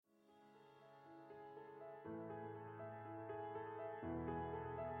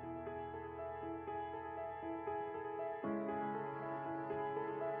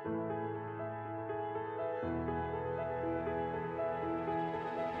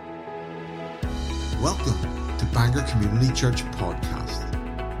Welcome to Bangor Community Church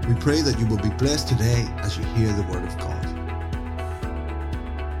Podcast. We pray that you will be blessed today as you hear the Word of God.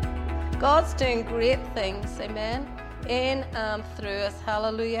 God's doing great things, amen, in and through us,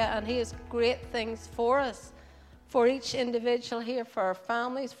 hallelujah, and He has great things for us, for each individual here, for our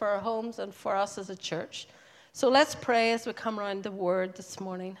families, for our homes, and for us as a church. So let's pray as we come around the Word this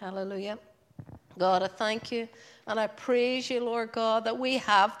morning, hallelujah. God, I thank you and I praise you, Lord God, that we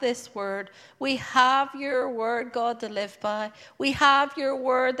have this word. We have your word, God, to live by. We have your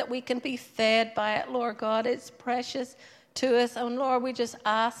word that we can be fed by it, Lord God. It's precious to us. And Lord, we just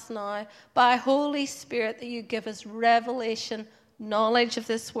ask now, by Holy Spirit, that you give us revelation, knowledge of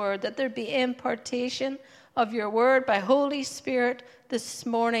this word, that there be impartation of your word by Holy Spirit this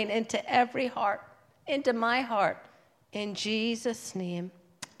morning into every heart, into my heart, in Jesus' name.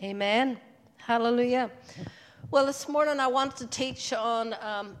 Amen. Hallelujah. Well, this morning I wanted to teach on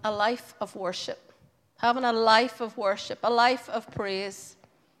a life of worship, having a life of worship, a life of praise.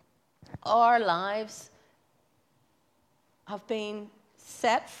 Our lives have been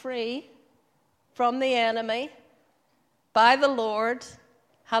set free from the enemy by the Lord.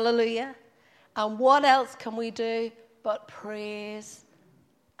 Hallelujah. And what else can we do but praise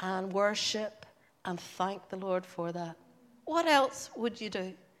and worship and thank the Lord for that? What else would you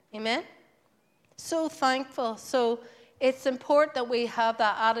do? Amen? So thankful. So it's important that we have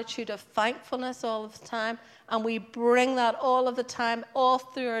that attitude of thankfulness all of the time, and we bring that all of the time, all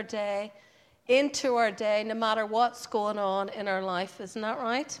through our day, into our day, no matter what's going on in our life. Isn't that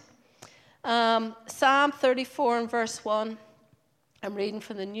right? Psalm 34 and verse 1, I'm reading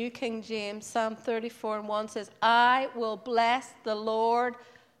from the New King James. Psalm 34 and 1 says, I will bless the Lord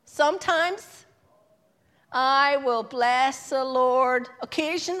sometimes. I will bless the Lord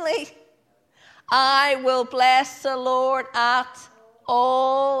occasionally. I will bless the Lord at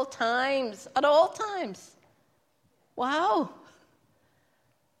all times. At all times. Wow.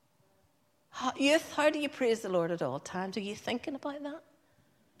 Youth, how do you praise the Lord at all times? Are you thinking about that?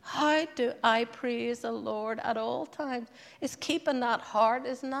 How do I praise the Lord at all times? It's keeping that heart,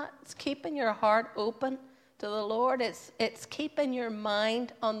 isn't it? It's keeping your heart open to the Lord. It's keeping your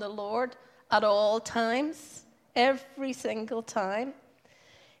mind on the Lord at all times. Every single time.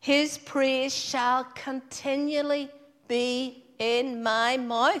 His praise shall continually be in my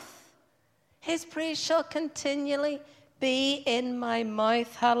mouth. His praise shall continually be in my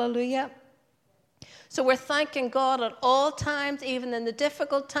mouth. Hallelujah. So we're thanking God at all times, even in the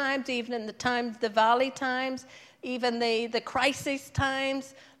difficult times, even in the times, the valley times, even the crisis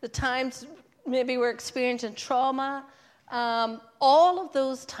times, the times maybe we're experiencing trauma. All of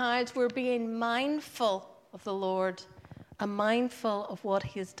those times we're being mindful of the Lord. And mindful of what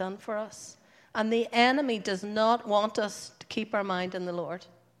he has done for us. And the enemy does not want us to keep our mind on the Lord.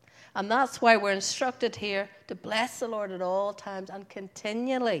 And that's why we're instructed here to bless the Lord at all times and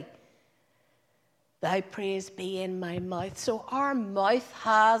continually. Thy praise be in my mouth. So our mouth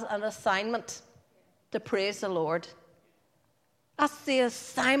has an assignment to praise the Lord. That's the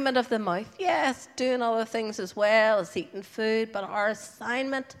assignment of the mouth. Yes, doing other things as well as eating food, but our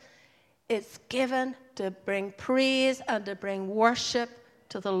assignment is given to bring praise and to bring worship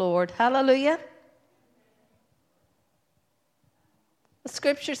to the Lord. Hallelujah. The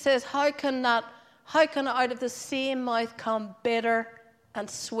scripture says, how can out of the same mouth come bitter and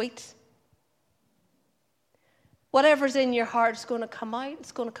sweet? Whatever's in your heart is going to come out.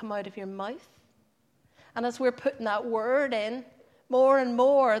 It's going to come out of your mouth. And as we're putting that word in, more and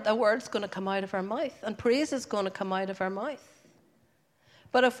more, the word's going to come out of our mouth. And praise is going to come out of our mouth.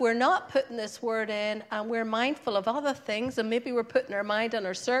 But if we're not putting this word in and we're mindful of other things, and maybe we're putting our mind on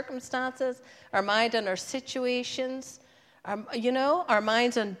our circumstances, our mind on our situations, our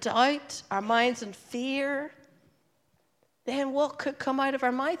minds on doubt, our minds on fear, then what could come out of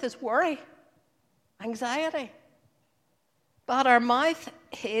our mouth is worry, anxiety. But our mouth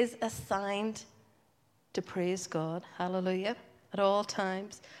is assigned to praise God. Hallelujah. At all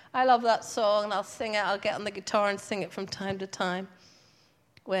times. I love that song, and I'll sing it. I'll get on the guitar and sing it from time to time.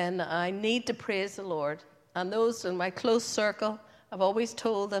 When I need to praise the Lord. And those in my close circle, I've always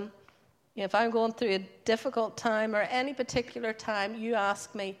told them, if I'm going through a difficult time or any particular time, you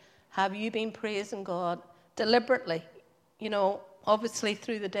ask me, have you been praising God deliberately? Obviously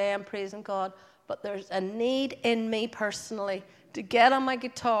through the day I'm praising God, but there's a need in me personally to get on my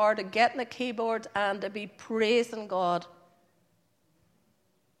guitar, to get in the keyboard, and to be praising God.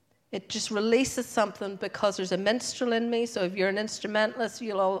 It just releases something because there's a minstrel in me. So if you're an instrumentalist,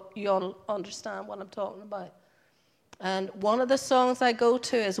 you'll understand what I'm talking about. And one of the songs I go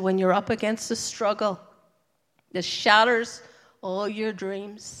to is when you're up against a struggle that shatters all your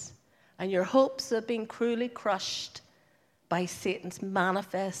dreams. and your hopes have been cruelly crushed by Satan's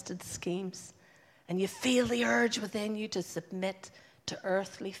manifested schemes, and you feel the urge within you to submit to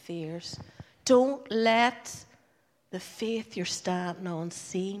earthly fears, don't let the faith you're standing on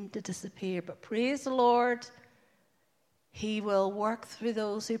seem to disappear. But praise the Lord, he will work through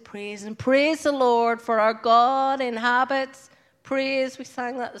those who praise. And praise the Lord, for our God inhabits praise. We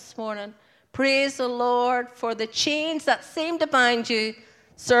sang that this morning. Praise the Lord, for the chains that seem to bind you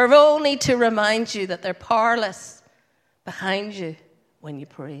serve only to remind you that they're powerless behind you when you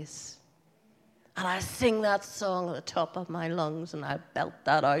praise. And I sing that song at the top of my lungs, and I belt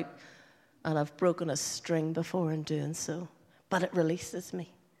that out, and I've broken a string before in doing so. But it releases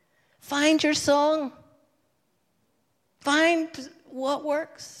me. Find your song. Find what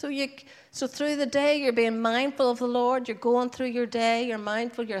works. So through the day, you're being mindful of the Lord. You're going through your day. You're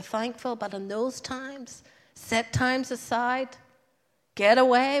mindful. You're thankful. But in those times, set times aside. Get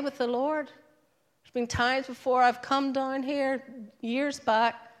away with the Lord. There's been times before I've come down here years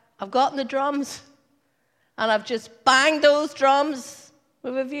back. I've gotten the drums, and I've just banged those drums. We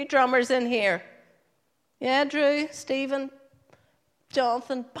have a few drummers in here. Yeah, Drew, Stephen,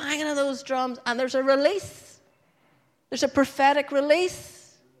 Jonathan, banging on those drums, and there's a release. There's a prophetic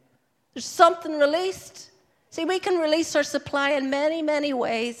release. There's something released. See, we can release our supply in many, many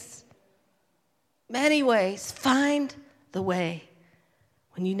ways. Many ways. Find the way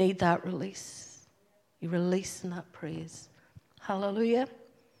when you need that release. You release in that praise. Hallelujah.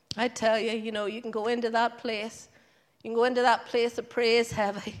 I tell you, you can go into that place. You can go into that place of praise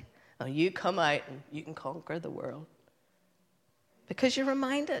heavy, and you come out and you can conquer the world. Because you're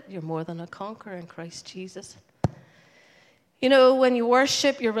reminded you're more than a conqueror in Christ Jesus. When you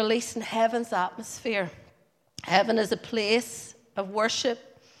worship, you're releasing heaven's atmosphere. Heaven is a place of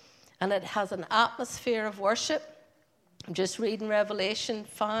worship, and it has an atmosphere of worship. I'm just reading Revelation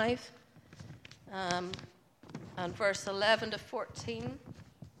 5 and verse 11 to 14.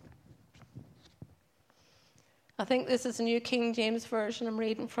 I think this is a New King James Version I'm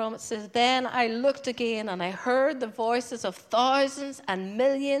reading from. It says, "Then I looked again, and I heard the voices of thousands and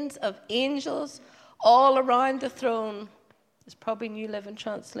millions of angels all around the throne." It's probably New Living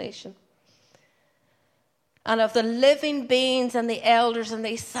Translation. "And of the living beings and the elders, and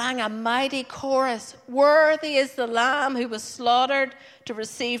they sang a mighty chorus, 'Worthy is the Lamb who was slaughtered to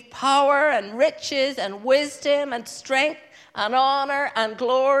receive power and riches and wisdom and strength and honor and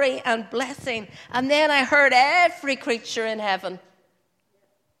glory and blessing.' And then I heard every creature in heaven,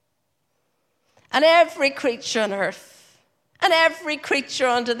 and every creature on earth, and every creature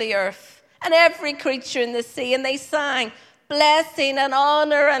under the earth, and every creature in the sea, and they sang, 'Blessing and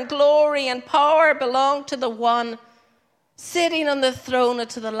honor and glory and power belong to the one sitting on the throne and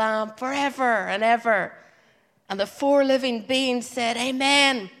to the Lamb forever and ever.' And the 4 living beings said,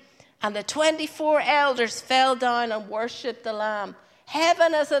 'Amen.' And the 24 elders fell down and worshipped the Lamb."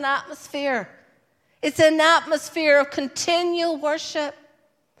 Heaven is an atmosphere. It's an atmosphere of continual worship.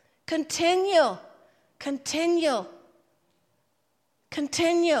 Continual.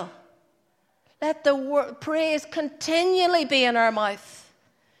 Let the word praise continually be in our mouth.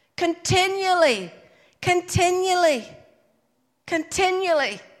 Continually.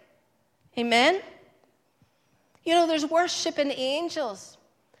 Amen? There's worship in angels.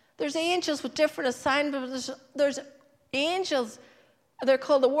 There's angels with different assignments. There's angels, they're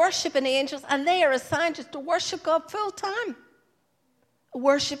called the worshiping angels, and they are assigned just to worship God full time.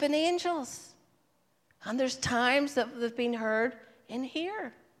 Worshiping angels. And there's times that they've been heard in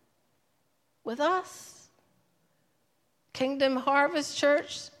here with us. Kingdom Harvest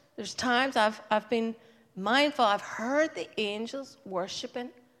Church, there's times I've been mindful, I've heard the angels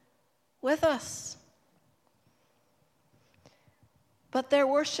worshiping with us. But their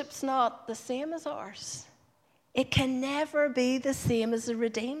worship's not the same as ours. It can never be the same as the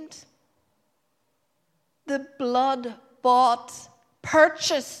redeemed. The blood-bought,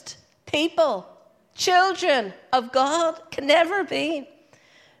 purchased people, children of God, can never be.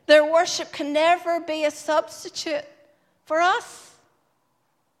 Their worship can never be a substitute for us.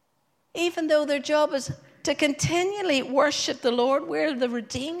 Even though their job is to continually worship the Lord, we're the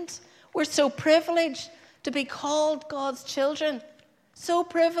redeemed. We're so privileged to be called God's children. So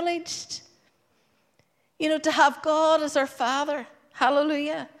privileged, to have God as our Father.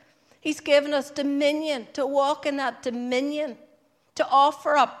 Hallelujah. He's given us dominion, to walk in that dominion, to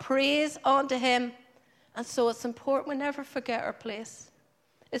offer up praise unto Him. And so it's important we never forget our place.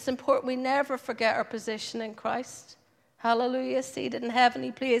 It's important we never forget our position in Christ. Hallelujah. Seated in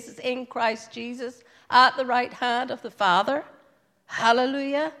heavenly places in Christ Jesus at the right hand of the Father.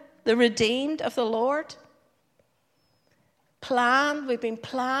 Hallelujah. The redeemed of the Lord. planned. We've been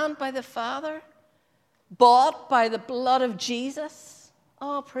planned by the Father, bought by the blood of Jesus.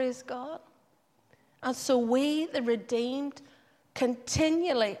 Oh, praise God. And so we, the redeemed,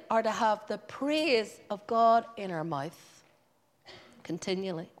 continually are to have the praise of God in our mouth.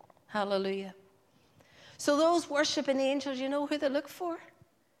 Continually. Hallelujah. So those worshiping angels, you know who they look for?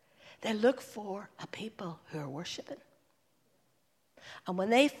 They look for a people who are worshiping. And when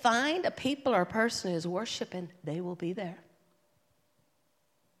they find a people or a person who is worshiping, they will be there.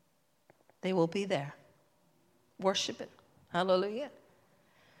 They will be there. Worshiping. Hallelujah.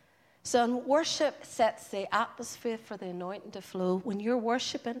 So worship sets the atmosphere for the anointing to flow. When you're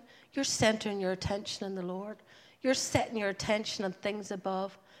worshiping, you're centering your attention on the Lord. You're setting your attention on things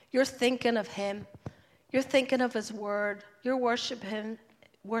above. You're thinking of Him. You're thinking of His Word. You're worshiping,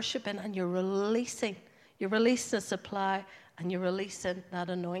 and you're releasing. You're releasing a supply, and you're releasing that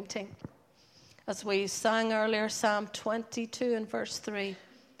anointing. As we sang earlier, Psalm 22 and verse 3,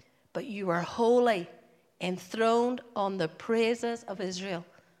 but you are holy, enthroned on the praises of Israel,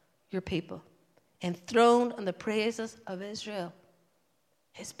 your people. Enthroned on the praises of Israel,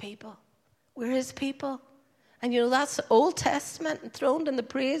 His people. We're His people. And you know, that's the Old Testament, enthroned in the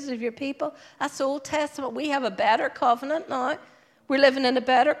praises of your people. That's the Old Testament. We have a better covenant now. We're living in a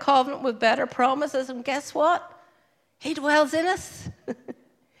better covenant with better promises. And guess what? He dwells in us.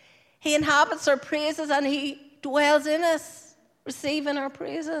 He inhabits our praises and He dwells in us, receiving our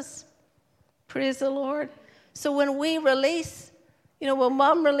praises. Praise the Lord. So when we release, you know, when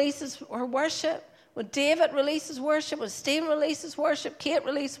Mom releases her worship, when David releases worship, when Stephen releases worship, Kate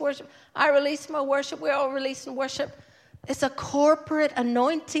releases worship, I release my worship, we're all releasing worship. It's a corporate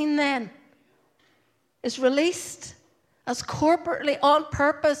anointing then. It's released. As corporately, on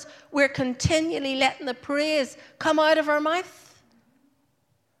purpose, we're continually letting the praise come out of our mouth.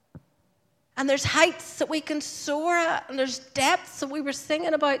 And there's heights that we can soar at, and there's depths that we were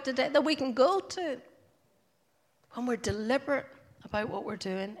singing about today that we can go to when we're deliberate about what we're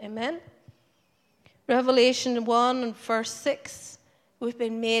doing. Amen? Revelation 1 and verse 6, we've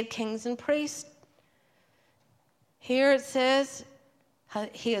been made kings and priests. Here it says,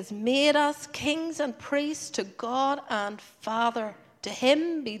 He has made us kings and priests to God and Father. To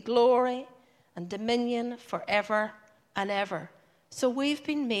Him be glory and dominion forever and ever. So we've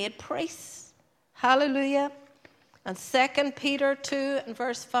been made priests. Hallelujah. And 2 Peter 2 and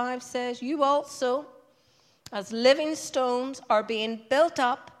verse 5 says, you also, as living stones, are being built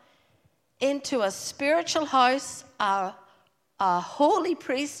up into a spiritual house, a holy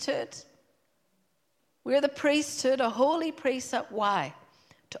priesthood. We're the priesthood, a holy priesthood. Why?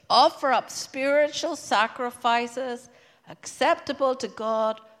 To offer up spiritual sacrifices acceptable to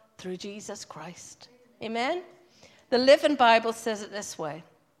God through Jesus Christ. Amen? The Living Bible says it this way.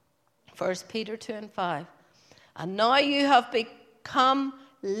 1 Peter 2 and 5. And now you have become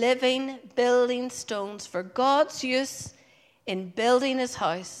living building stones for God's use in building His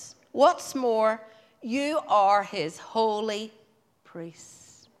house. What's more, you are His holy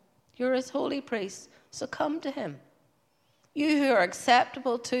priests. You're His holy priests, so come to Him. You who are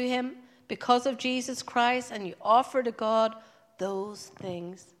acceptable to Him because of Jesus Christ, and you offer to God those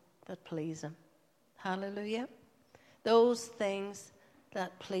things that please Him. Hallelujah. Those things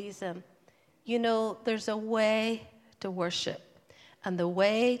that please Him. You know, there's a way to worship. And the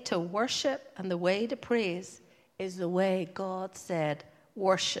way to worship and the way to praise is the way God said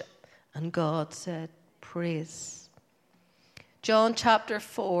worship and God said praise. John chapter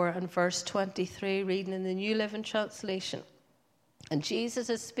 4 and verse 23, reading in the New Living Translation. And Jesus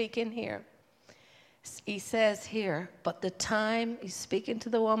is speaking here. He says here, but the time, he's speaking to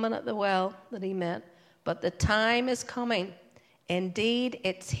the woman at the well that he met, but the time is coming. Indeed,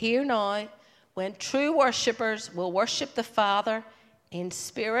 it's here now when true worshippers will worship the Father in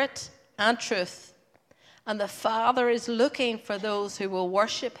spirit and truth. And the Father is looking for those who will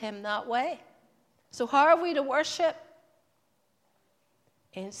worship Him that way. So how are we to worship?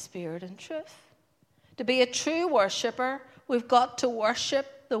 In spirit and truth. To be a true worshipper, we've got to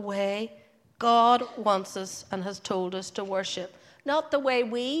worship the way God wants us and has told us to worship. Not the way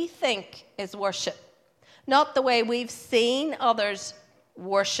we think is worship. Not the way we've seen others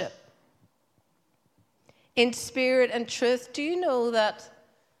worship. In spirit and truth. Do you know that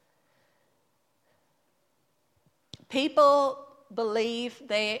people believe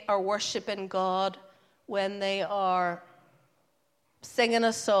they are worshiping God when they are singing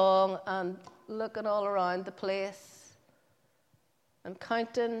a song and looking all around the place and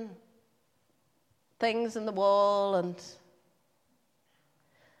counting things in the wall, and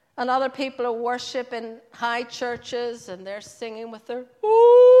other people are worshiping high churches and they're singing with their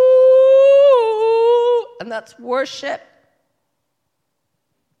ooh, and that's worship.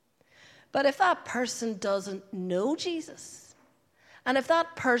 But if that person doesn't know Jesus, and if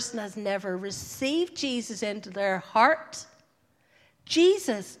that person has never received Jesus into their heart,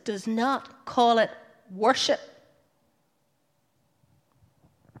 Jesus does not call it worship.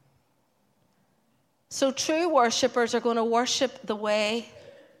 So true worshipers are going to worship the way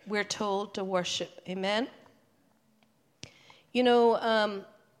we're told to worship. Amen? You know,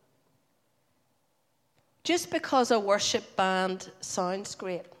 just because a worship band sounds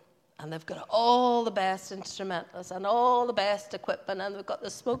great, and they've got all the best instrumentalists and all the best equipment, and they've got the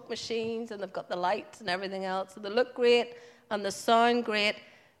smoke machines, and they've got the lights and everything else, and they look great and they sound great,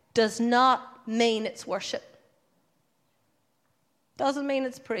 does not mean it's worship. Doesn't mean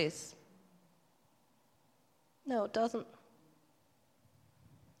it's praise. No, it doesn't.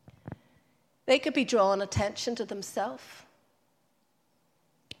 They could be drawing attention to themselves.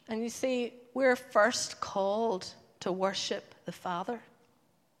 And you see, we're first called to worship the Father.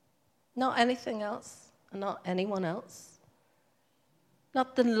 Not anything else, and not anyone else.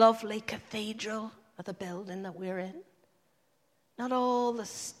 Not the lovely cathedral or the building that we're in. Not all the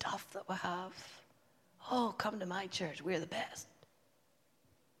stuff that we have. Oh, come to my church, we're the best.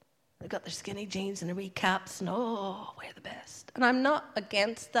 They've got their skinny jeans and their wee caps, and oh, we're the best. And I'm not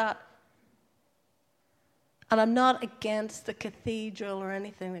against that. And I'm not against the cathedral or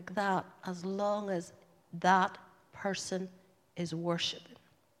anything like that, as long as that person is worshiping.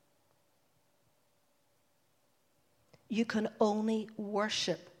 You can only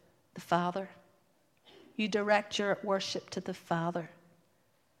worship the Father. You direct your worship to the Father.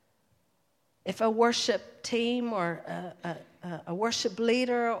 If a worship team or a worship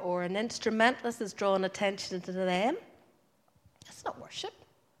leader or an instrumentalist is drawing attention to them, that's not worship.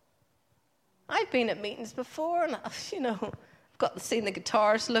 I've been at meetings before, and I've got to see the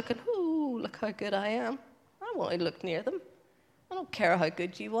guitars looking, ooh, look how good I am. I won't look near them. I don't care how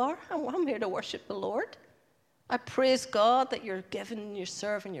good you are. I'm here to worship the Lord. I praise God that you're giving, you're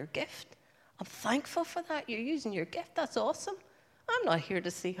serving your gift. I'm thankful for that. You're using your gift. That's awesome. I'm not here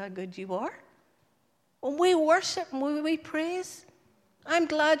to see how good you are. When we worship and when we praise, I'm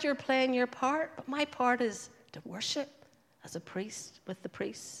glad you're playing your part, but my part is to worship as a priest with the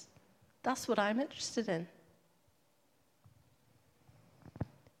priests. That's what I'm interested in.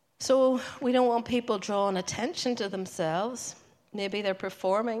 So we don't want people drawing attention to themselves. Maybe they're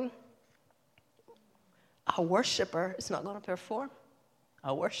performing. A worshiper is not going to perform.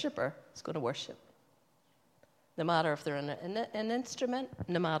 A worshiper is going to worship. No matter if they're in an instrument,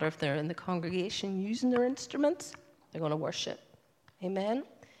 no matter if they're in the congregation using their instruments, they're going to worship. Amen?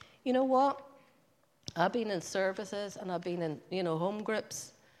 You know what? I've been in services and I've been in, home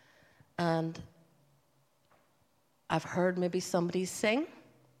groups, and I've heard maybe somebody sing,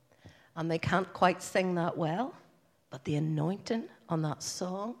 and they can't quite sing that well, but the anointing on that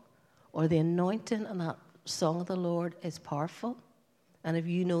song or the anointing on that song of the Lord is powerful. And if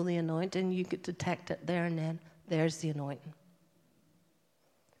you know the anointing, you could detect it there and then. There's the anointing.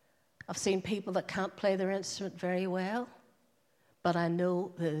 I've seen people that can't play their instrument very well, but I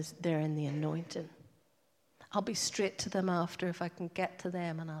know that they're in the anointing. I'll be straight to them after if I can get to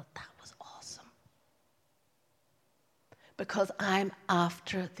them, and that was awesome. Because I'm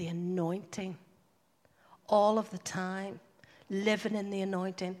after the anointing all of the time, living in the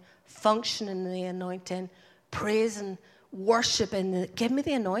anointing, functioning in the anointing, praising, worshiping. Give me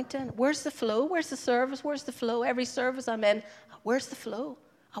the anointing. Where's the flow? Where's the service? Where's the flow? Every service I'm in, where's the flow?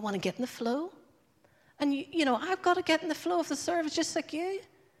 I want to get in the flow. And, I've got to get in the flow of the service just like you.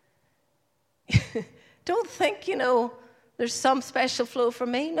 Don't think, there's some special flow for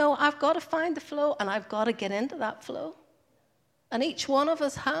me. No, I've got to find the flow, and I've got to get into that flow. And each one of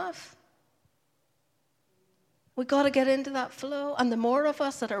us have. We've got to get into that flow. And the more of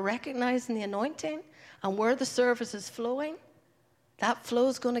us that are recognizing the anointing and where the service is flowing, that flow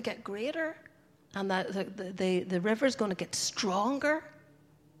is going to get greater, and that the river is going to get stronger.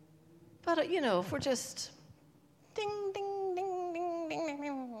 But, if we're just ding, ding, ding, ding, ding,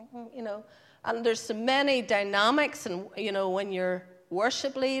 ding, and there's so many dynamics, and, when you're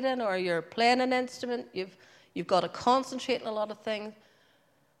worship leading or you're playing an instrument, you've got to concentrate on a lot of things.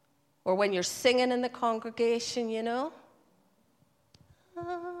 Or when you're singing in the congregation,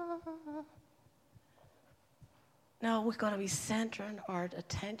 No, we've got to be centering our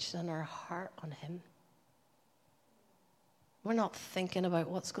attention and our heart on Him. We're not thinking about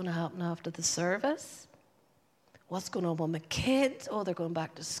what's going to happen after the service. What's going on with my kids? Oh, they're going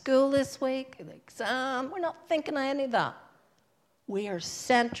back to school this week, the exam. We're not thinking of any of that. We are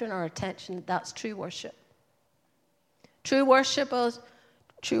centering our attention. That's true worship. True worshippers,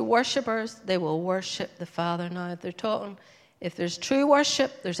 they will worship the Father. Now, they're talking If there's true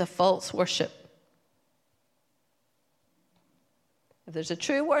worship, there's a false worship. If there's a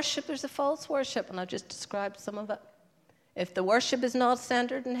true worship, there's a false worship, and I've just described some of it. If the worship is not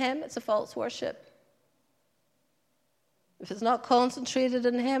centered in Him, it's a false worship. If it's not concentrated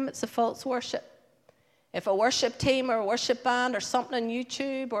in Him, it's a false worship. If a worship team or a worship band or something on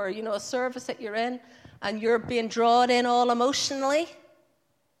YouTube or, a service that you're in and you're being drawn in all emotionally,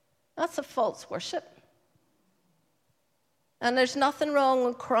 that's a false worship. And there's nothing wrong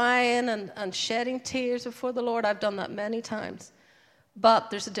with crying and shedding tears before the Lord. I've done that many times. But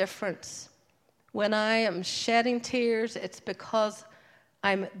there's a difference. When I am shedding tears, it's because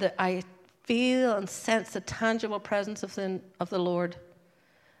I feel and sense the tangible presence of the Lord.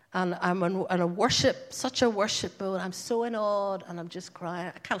 And I'm in a worship, such a worship mode. I'm so in awe and I'm just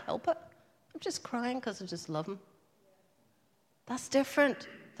crying. I can't help it. I'm just crying because I just love Him. That's different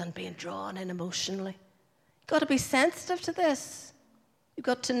than being drawn in emotionally. You've got to be sensitive to this. You've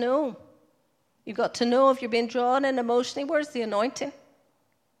got to know. You've got to know if you're being drawn in emotionally, where's the anointing?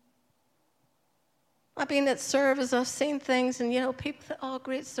 I've been at service, I've seen things, and people think, oh,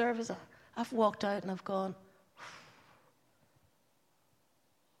 great service. I've walked out and I've gone,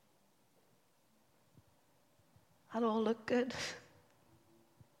 that all looked good.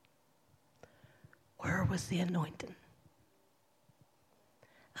 Where was the anointing?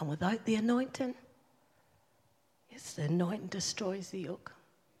 And without the anointing, it's the anointing destroys the yoke.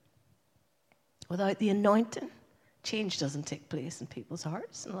 Without the anointing, change doesn't take place in people's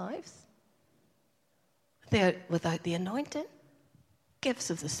hearts and lives. Without the anointing, gifts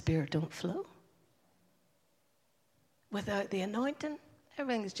of the Spirit don't flow. Without the anointing,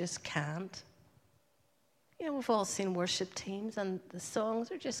 everything's just canned. We've all seen worship teams and the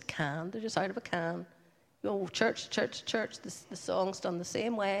songs are just canned. They're just out of a can. Church, the song's done the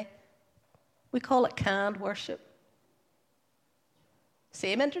same way. We call it canned worship.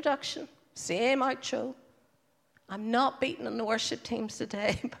 Same introduction, same outro. I'm not beating on the worship teams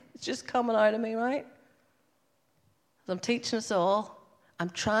today, but it's just coming out of me, right? I'm teaching us all. I'm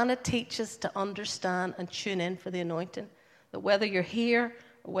trying to teach us to understand and tune in for the anointing. That whether you're here,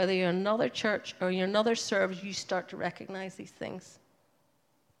 or whether you're in another church, or you're in another service, you start to recognize these things.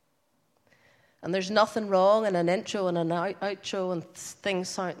 And there's nothing wrong in an intro and an outro and things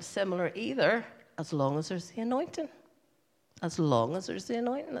sound similar either, as long as there's the anointing. As long as there's the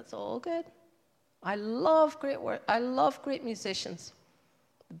anointing, that's all good. I love great work. I love great musicians.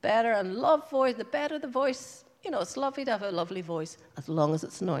 The better and love voice, the better the voice. It's lovely to have a lovely voice as long as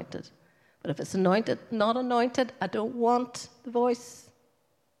it's anointed. But if it's anointed, not anointed, I don't want the voice.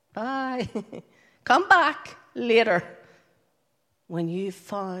 Bye. Come back later when you've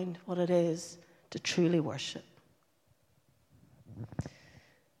found what it is to truly worship.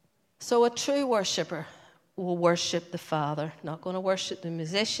 So a true worshiper will worship the Father, not going to worship the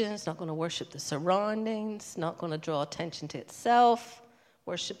musicians, not going to worship the surroundings, not going to draw attention to itself.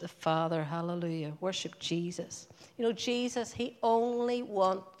 Worship the Father, hallelujah. Worship Jesus. Jesus, He only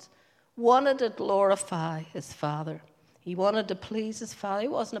wanted to glorify His Father. He wanted to please His Father. He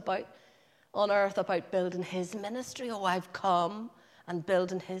wasn't on earth about building His ministry. Oh, I've come and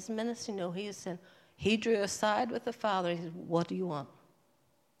building His ministry. No, He was saying, He drew aside with the Father. He said, what do you want?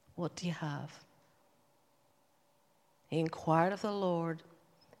 What do you have? He inquired of the Lord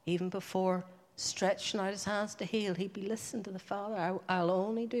even before stretching out His hands to heal. He'd be listening to the Father. I'll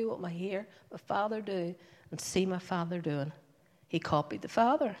only do what I hear my Father do and see my Father doing. He copied the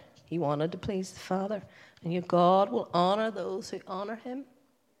Father. He wanted to please the Father. And God will honor those who honor Him.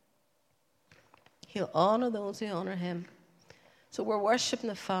 He'll honor those who honor Him. So we're worshiping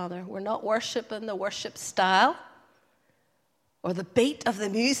the Father. We're not worshiping the worship style or the beat of the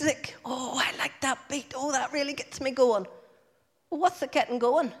music. Oh, I like that beat. Oh, that really gets me going. Well, what's it getting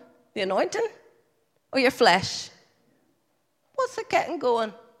going? The anointing? Or your flesh? What's it getting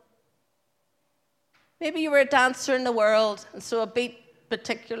going? Maybe you were a dancer in the world, and so a beat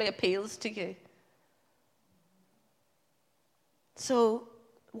particularly appeals to you. So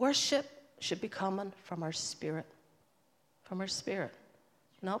worship should be coming from our spirit. From our spirit.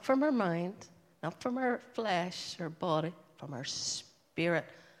 Not from our mind, not from our flesh or body, from our spirit.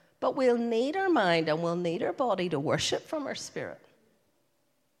 But we'll need our mind and we'll need our body to worship from our spirit.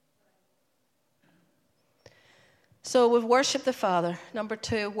 So we've worshipped the Father. Number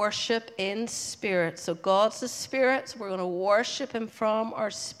 2, worship in spirit. So God's the Spirit, so we're going to worship Him from our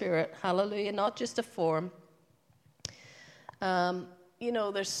spirit. Hallelujah, not just a form.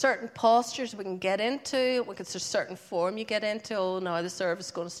 There's certain postures we can get into. There's a certain form you get into. Oh, now the service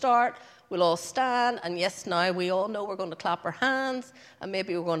is going to start. we'll all stand, and yes, now we all know we're going to clap our hands, and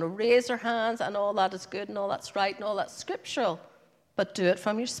maybe we're going to raise our hands, and all that is good, and all that's right, and all that's scriptural. But do it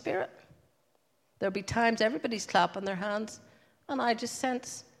from your spirit. There'll be times everybody's clapping their hands, and I just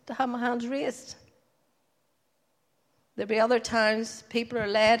sense to have my hands raised. There'll be other times people are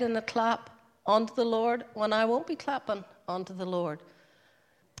led in a clap unto the Lord when I won't be clapping unto the Lord.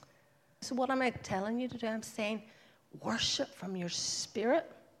 So what am I telling you to do? I'm saying worship from your spirit.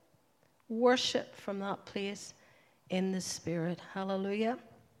 Worship from that place in the spirit. Hallelujah.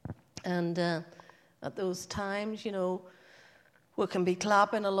 And at those times, you know, we can be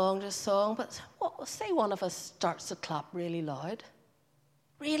clapping along this song, but say one of us starts to clap really loud.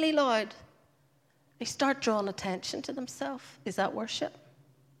 Really loud. They start drawing attention to themselves. Is that worship?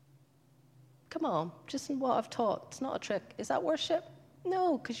 Come on, just in what I've taught. It's not a trick. Is that worship?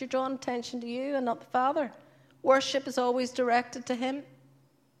 No, because you're drawing attention to you and not the Father. Worship is always directed to Him.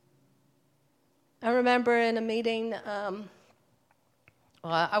 I remember in a meeting,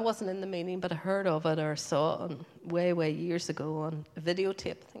 I wasn't in the meeting, but I heard of it or saw it way years ago on a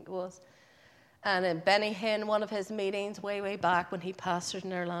videotape, I think it was. And in Benny Hinn, one of his meetings, way back when he pastored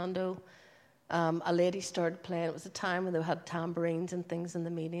in Orlando, a lady started playing. It was a time when they had tambourines and things in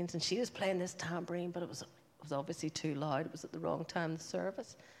the meetings, and she was playing this tambourine, but it was obviously too loud. It was at the wrong time of the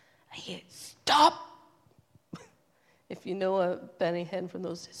service. And he stop! If you know Benny Hinn from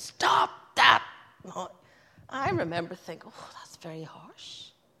those, stop that! I remember thinking, that's very harsh.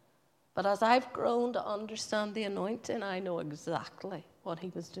 But as I've grown to understand the anointing, I know exactly what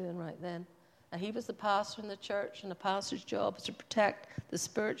he was doing right then. And he was the pastor in the church, and the pastor's job is to protect the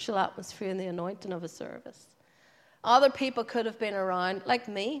spiritual atmosphere and the anointing of a service. Other people could have been around, like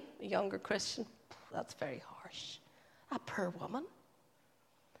me, a younger Christian. That's very harsh. A poor woman.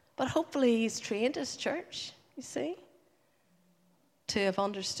 But hopefully he's trained his church, you see, to have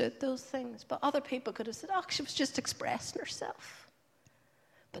understood those things. But other people could have said, she was just expressing herself.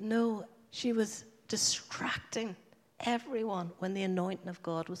 But no, she was distracting everyone when the anointing of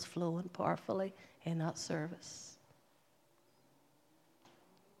God was flowing powerfully in that service.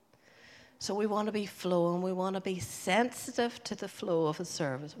 So we want to be flowing. We want to be sensitive to the flow of a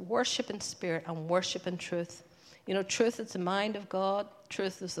service. Worship in spirit and worship in truth. You know, truth is the mind of God.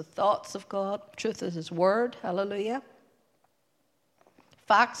 Truth is the thoughts of God. Truth is His word. Hallelujah.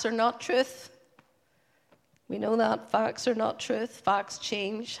 Facts are not truth. We know that. Facts are not truth. Facts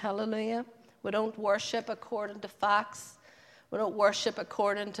change. Hallelujah. We don't worship according to facts. We don't worship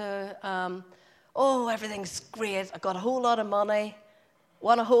according to, everything's great. I got a whole lot of money.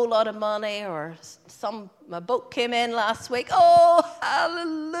 Want a whole lot of money. Or my boat came in last week. Oh,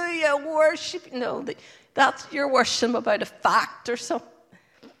 hallelujah, worship. No, you're worshiping about a fact or something.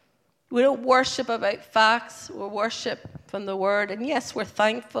 We don't worship about facts. We worship from the Word. And yes, we're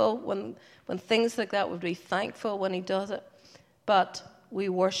thankful when things like that, we'd be thankful when He does it. But we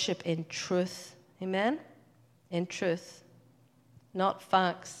worship in truth. Amen? In truth. Not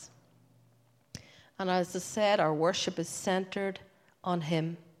facts. And as I said, our worship is centered on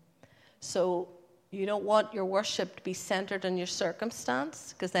Him. So you don't want your worship to be centered on your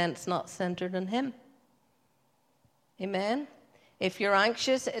circumstance, because then it's not centered on Him. Amen? If you're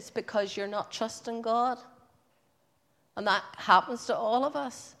anxious, it's because you're not trusting God. And that happens to all of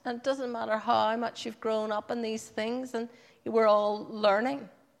us. And it doesn't matter how much you've grown up in these things, and we're all learning. I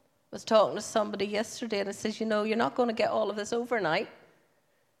was talking to somebody yesterday, and it says, you're not going to get all of this overnight.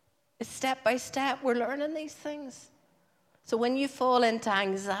 It's step by step. We're learning these things. So when you fall into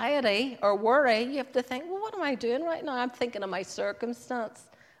anxiety or worry, you have to think, what am I doing right now? I'm thinking of my circumstance.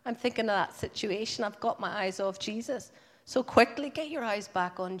 I'm thinking of that situation. I've got my eyes off Jesus. So quickly get your eyes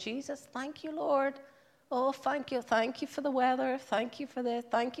back on Jesus. Thank you, Lord. Oh, thank you. Thank you for the weather. Thank you for this.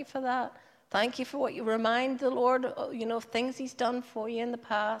 Thank you for that. Thank you for what you remind the Lord, of things He's done for you in the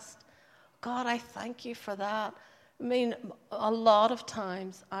past. God, I thank you for that. I mean, a lot of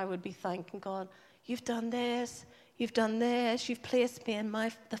times I would be thanking God, you've done this, you've done this, you've placed me in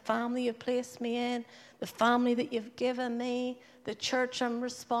the family you've placed me in, the family that you've given me, the church I'm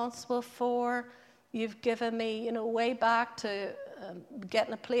responsible for. You've given me, way back to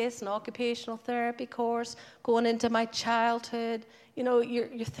getting a place, an occupational therapy course, going into my childhood. You're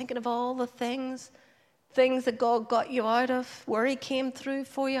thinking of all the things that God got you out of, where He came through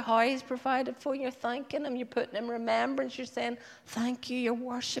for you, how He's provided for you. You're thanking Him. You're putting Him in remembrance. You're saying, thank you. You're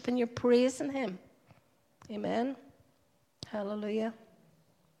worshiping. You're praising Him. Amen. Hallelujah.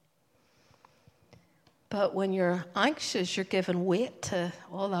 But when you're anxious, you're giving weight to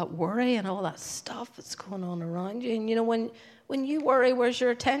all that worry and all that stuff that's going on around you. And when you worry, where's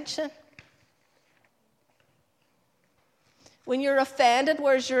your attention? When you're offended,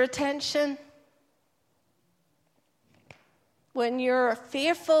 where's your attention? When you're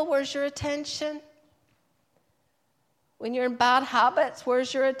fearful, where's your attention? When you're in bad habits,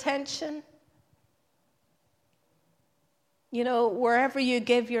 where's your attention? You know, wherever you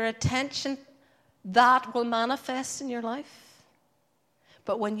give your attention, that will manifest in your life.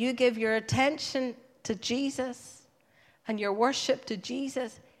 But when you give your attention to Jesus and your worship to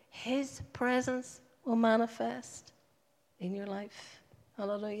Jesus, his presence will manifest in your life.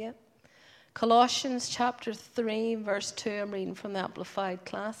 Hallelujah. Colossians chapter 3, verse 2, I'm reading from the Amplified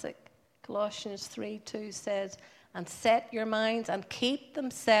Classic. Colossians 3:2 says, and set your minds and keep them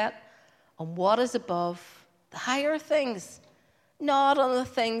set on what is above, the higher things, not on the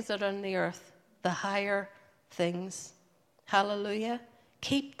things that are on the earth, the higher things. Hallelujah.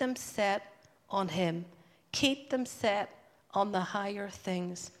 Keep them set on him. Keep them set on the higher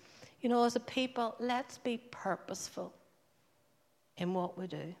things. You know, as a people, let's be purposeful in what we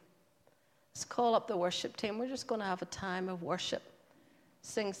do. Let's call up the worship team. We're just going to have a time of worship.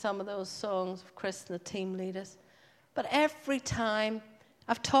 Sing some of those songs of Chris and the team leaders. But every time,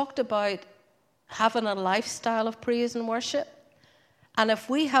 I've talked about having a lifestyle of praise and worship. And if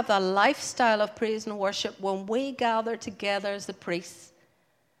we have a lifestyle of praise and worship, when we gather together as the priests,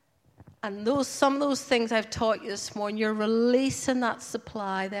 and some of those things I've taught you this morning, you're releasing that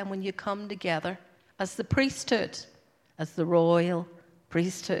supply then when you come together as the priesthood, as the royal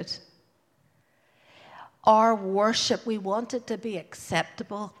priesthood. Our worship, we want it to be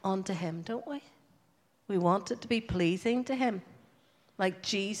acceptable unto him, don't we? We want it to be pleasing to him. Like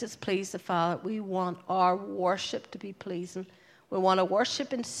Jesus pleased the Father, we want our worship to be pleasing. We want to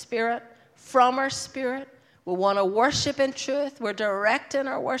worship in spirit, from our spirit. We want to worship in truth. We're directing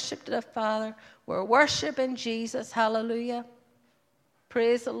our worship to the Father. We're worshiping Jesus. Hallelujah.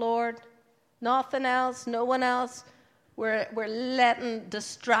 Praise the Lord. Nothing else, no one else. We're letting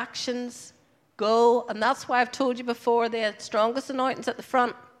distractions go. And that's why I've told you before, the strongest anointing's at the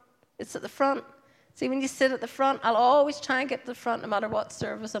front. It's at the front. See, when you sit at the front, I'll always try and get to the front no matter what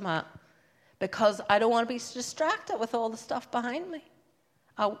service I'm at. Because I don't want to be distracted with all the stuff behind me.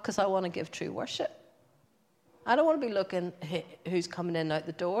 Because I want to give true worship. I don't want to be looking who's coming in and out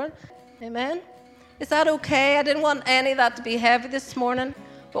the door. Amen? Is that okay? I didn't want any of that to be heavy this morning.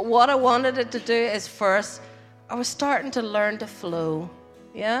 But what I wanted it to do is first, I was starting to learn to flow.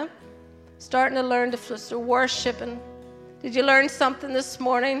 Yeah? Starting to learn to flow. So worshiping. Did you learn something this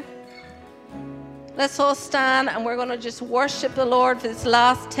morning? Let's all stand and we're going to just worship the Lord for this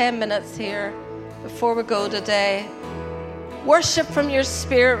last 10 minutes here before we go today. Worship from your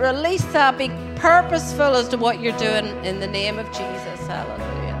spirit. Release that. Be purposeful as to what you're doing in the name of Jesus.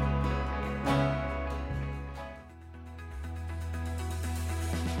 Hallelujah.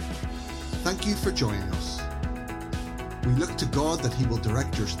 Thank you for joining us. We look to God that he will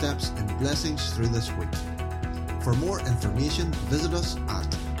direct your steps in blessings through this week. For more information, visit us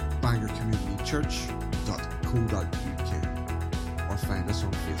at bangorcommunitychurch.co.uk or find us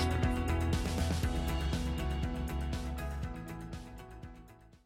on Facebook.